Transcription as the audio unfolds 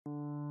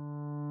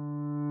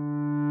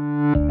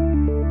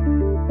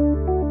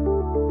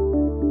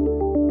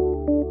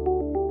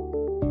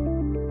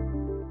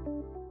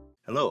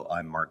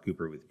Mark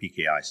Cooper with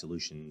PKI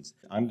Solutions.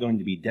 I'm going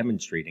to be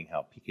demonstrating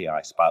how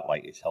PKI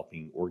Spotlight is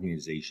helping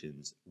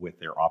organizations with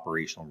their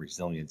operational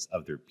resilience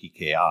of their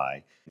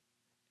PKI.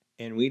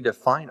 And we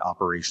define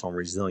operational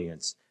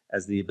resilience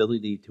as the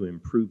ability to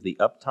improve the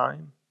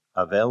uptime,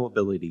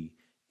 availability,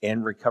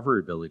 and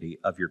recoverability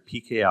of your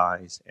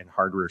PKIs and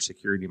hardware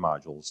security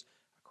modules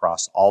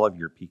across all of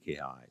your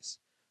PKIs,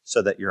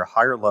 so that your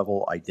higher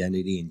level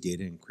identity and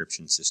data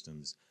encryption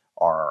systems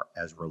are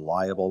as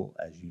reliable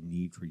as you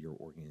need for your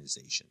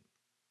organization.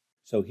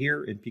 So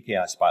here in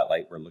PKI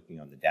Spotlight, we're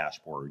looking on the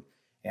dashboard,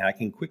 and I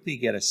can quickly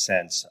get a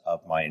sense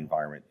of my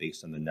environment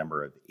based on the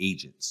number of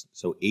agents.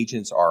 So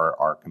agents are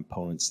our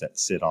components that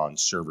sit on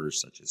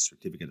servers such as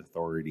certificate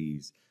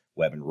authorities,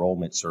 web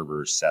enrollment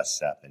servers,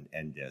 SESCEP, and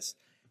NDIS.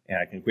 And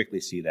I can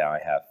quickly see that I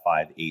have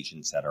 5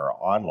 agents that are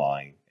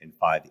online and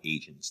 5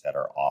 agents that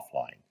are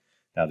offline.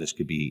 Now, this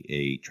could be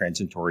a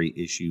transitory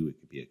issue, it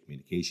could be a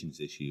communications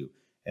issue,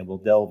 and we'll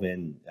delve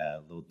in a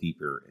little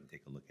deeper and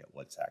take a look at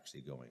what's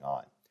actually going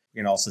on. You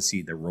can also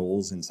see the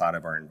roles inside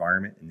of our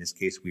environment. In this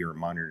case, we are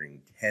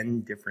monitoring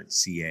 10 different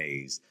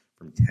CAs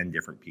from 10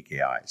 different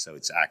PKIs. So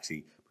it's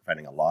actually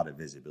providing a lot of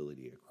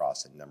visibility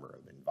across a number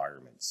of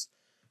environments.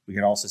 We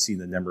can also see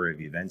the number of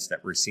events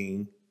that we're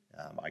seeing.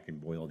 I can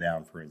boil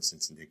down, for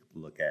instance, and take a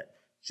look at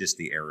just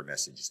the error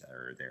messages that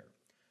are there.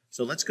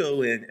 So let's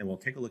go in and we'll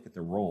take a look at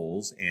the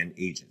roles and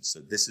agents. So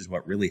this is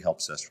what really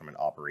helps us from an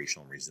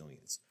operational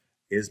resilience.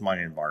 Is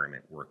my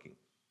environment working?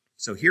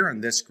 So here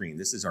on this screen,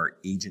 this is our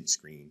agent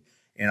screen,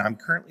 and I'm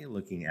currently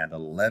looking at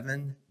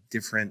 11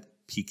 different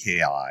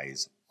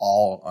PKIs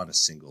all on a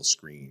single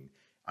screen.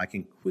 I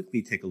can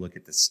quickly take a look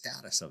at the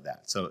status of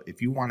that. So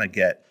if you want to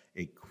get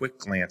a quick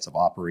glance of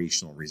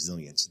operational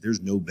resilience,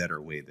 there's no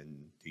better way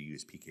than to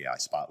use PKI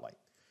Spotlight.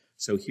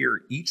 So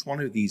here, each one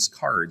of these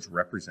cards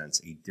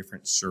represents a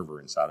different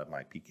server inside of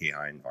my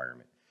PKI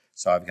environment.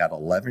 So I've got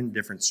 11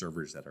 different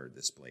servers that are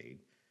displayed.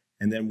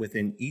 And then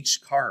within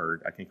each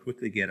card, I can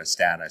quickly get a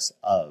status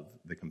of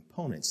the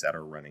components that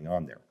are running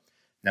on there.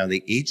 Now,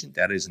 the agent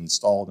that is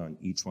installed on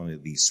each one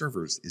of these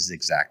servers is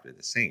exactly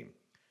the same.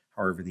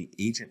 However, the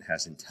agent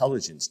has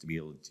intelligence to be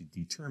able to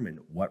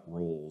determine what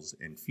roles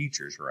and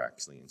features are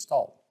actually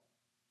installed.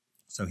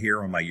 So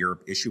here on my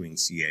Europe issuing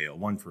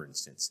CA01, for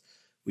instance,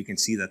 we can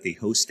see that the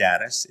host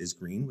status is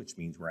green, which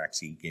means we're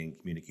actually getting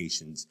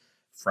communications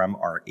from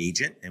our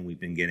agent, and we've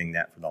been getting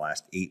that for the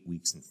last 8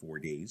 weeks and 4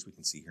 days. We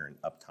can see here in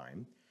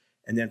uptime.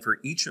 And then for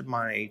each of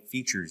my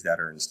features that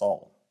are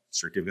installed,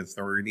 certificate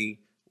authority,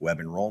 web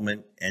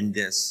enrollment,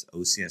 NDIS,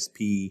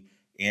 OCSP,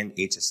 and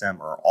HSM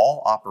are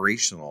all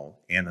operational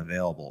and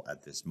available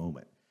at this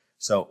moment.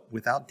 So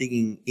without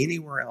digging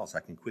anywhere else, I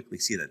can quickly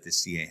see that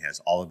this CA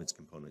has all of its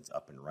components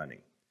up and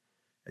running.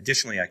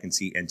 Additionally, I can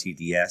see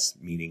NTDS,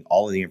 meaning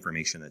all of the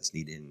information that's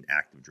needed in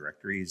Active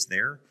Directory is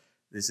there.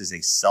 This is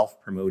a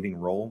self-promoting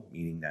role,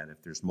 meaning that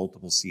if there's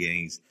multiple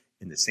CAs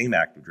in the same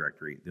Active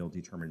Directory, they'll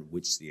determine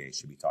which CA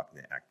should be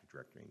talking to Active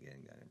Directory and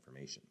getting that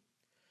information.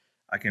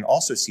 I can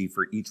also see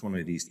for each one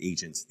of these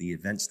agents the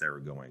events that are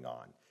going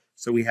on.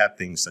 So we have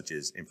things such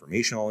as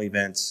informational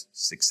events,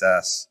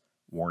 success,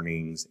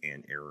 warnings,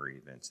 and error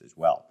events as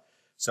well.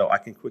 So I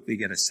can quickly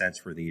get a sense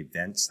for the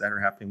events that are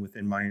happening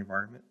within my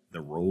environment,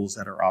 the roles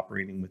that are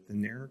operating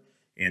within there,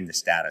 and the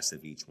status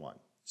of each one.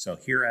 So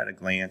here at a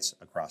glance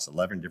across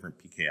 11 different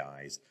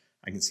PKIs,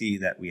 I can see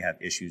that we have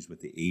issues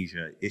with the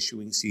Asia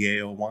issuing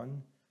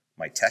CA01,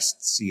 my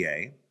test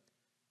CA,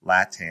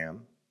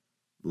 LATAM,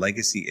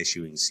 legacy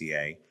issuing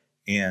CA,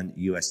 and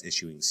US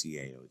issuing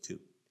CA02.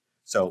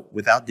 So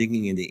without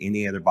digging into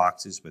any other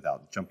boxes,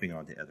 without jumping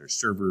onto other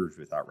servers,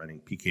 without running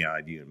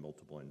PKID in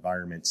multiple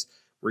environments,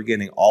 we're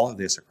getting all of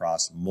this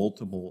across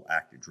multiple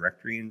Active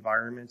Directory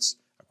environments,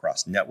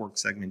 across network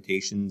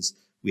segmentations.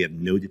 We have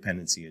no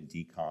dependency on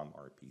DCOM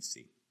or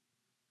PC.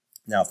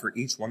 Now, for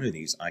each one of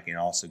these, I can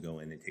also go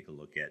in and take a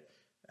look at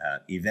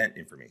event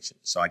information.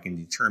 So I can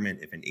determine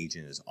if an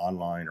agent is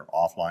online or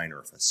offline,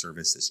 or if a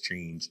service has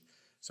changed.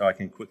 So I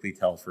can quickly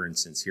tell, for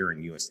instance, here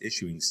in US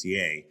issuing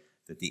CA,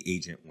 that the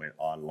agent went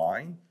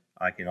online.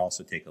 I can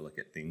also take a look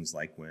at things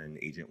like when an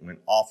agent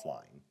went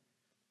offline.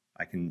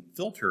 I can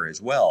filter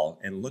as well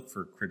and look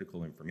for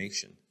critical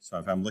information. So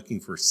if I'm looking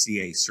for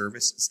CA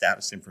service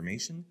status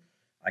information,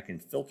 I can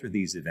filter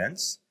these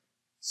events,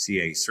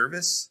 CA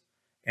service,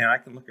 and I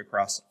can look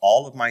across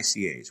all of my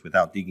CAs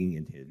without digging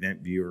into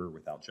Event Viewer,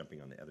 without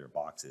jumping on the other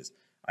boxes.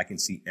 I can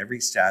see every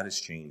status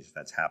change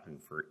that's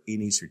happened for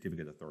any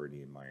certificate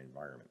authority in my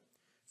environment.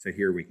 So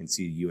here we can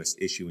see US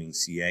issuing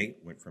CA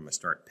went from a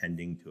start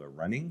pending to a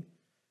running,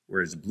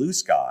 whereas Blue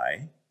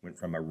Sky went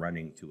from a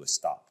running to a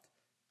stopped.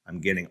 I'm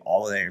getting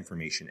all of that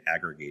information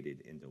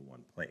aggregated into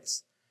one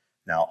place.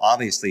 Now,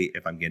 obviously,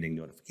 if I'm getting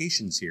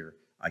notifications here,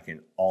 I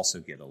can also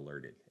get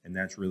alerted, and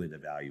that's really the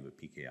value of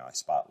PKI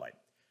Spotlight.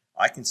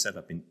 I can set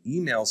up an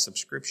email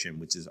subscription,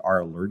 which is our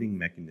alerting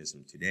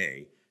mechanism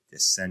today, to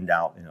send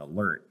out an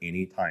alert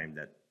anytime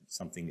that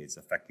something is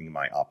affecting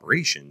my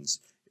operations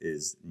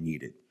is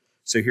needed.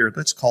 So here,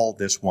 let's call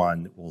this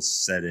one, we'll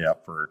set it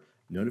up for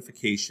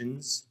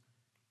notifications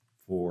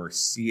for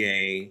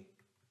CA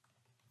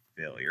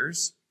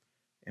failures.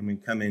 And we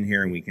come in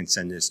here and we can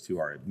send this to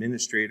our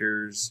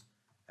administrators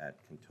at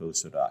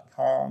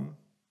contoso.com.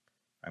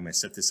 I'm going to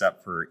set this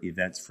up for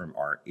events from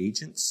our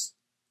agents,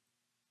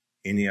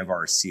 any of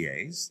our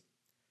CAs,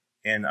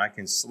 and I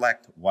can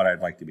select what I'd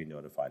like to be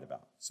notified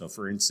about. So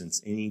for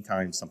instance,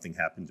 anytime something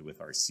happens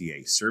with our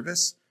CA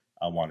service,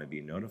 I want to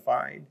be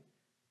notified,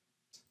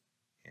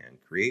 and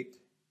create.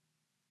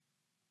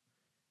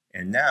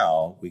 And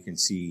now we can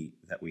see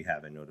that we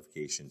have a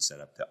notification set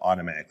up to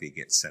automatically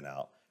get sent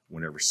out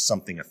whenever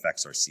something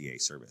affects our CA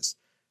service.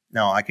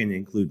 Now I can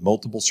include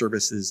multiple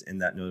services in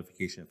that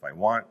notification if I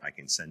want. I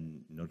can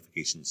send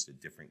notifications to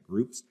different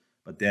groups,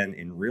 but then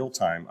in real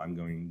time, I'm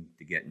going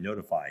to get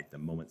notified the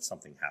moment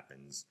something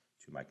happens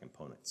to my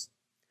components.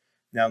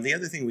 Now, the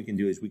other thing we can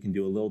do is we can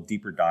do a little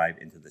deeper dive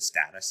into the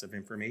status of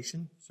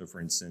information. So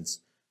for instance,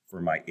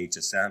 for my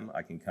HSM,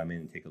 I can come in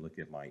and take a look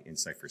at my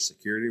Insight for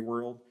Security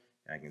world.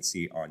 And I can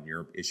see on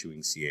Europe issuing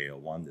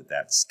CA01 that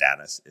that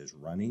status is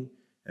running,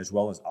 as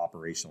well as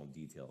operational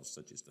details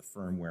such as the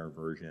firmware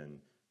version,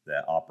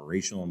 the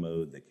operational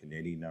mode, the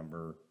Kennedy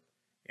number,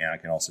 and I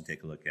can also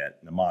take a look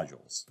at the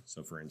modules.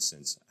 So for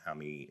instance, how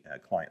many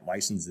client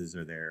licenses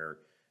are there,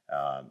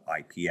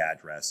 IP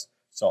address.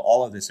 So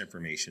all of this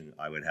information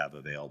I would have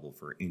available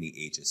for any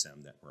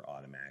HSM that we're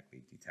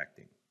automatically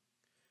detecting.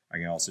 I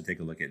can also take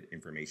a look at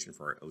information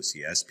for our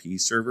OCSP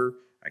server.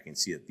 I can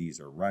see that these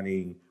are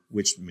running,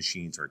 which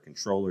machines are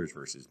controllers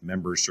versus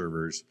member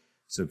servers.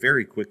 So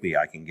very quickly,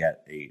 I can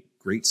get a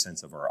great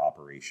sense of our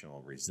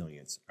operational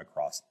resilience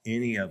across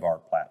any of our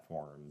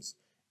platforms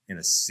in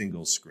a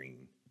single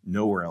screen.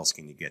 Nowhere else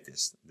can you get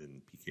this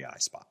than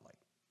PKI Spotlight.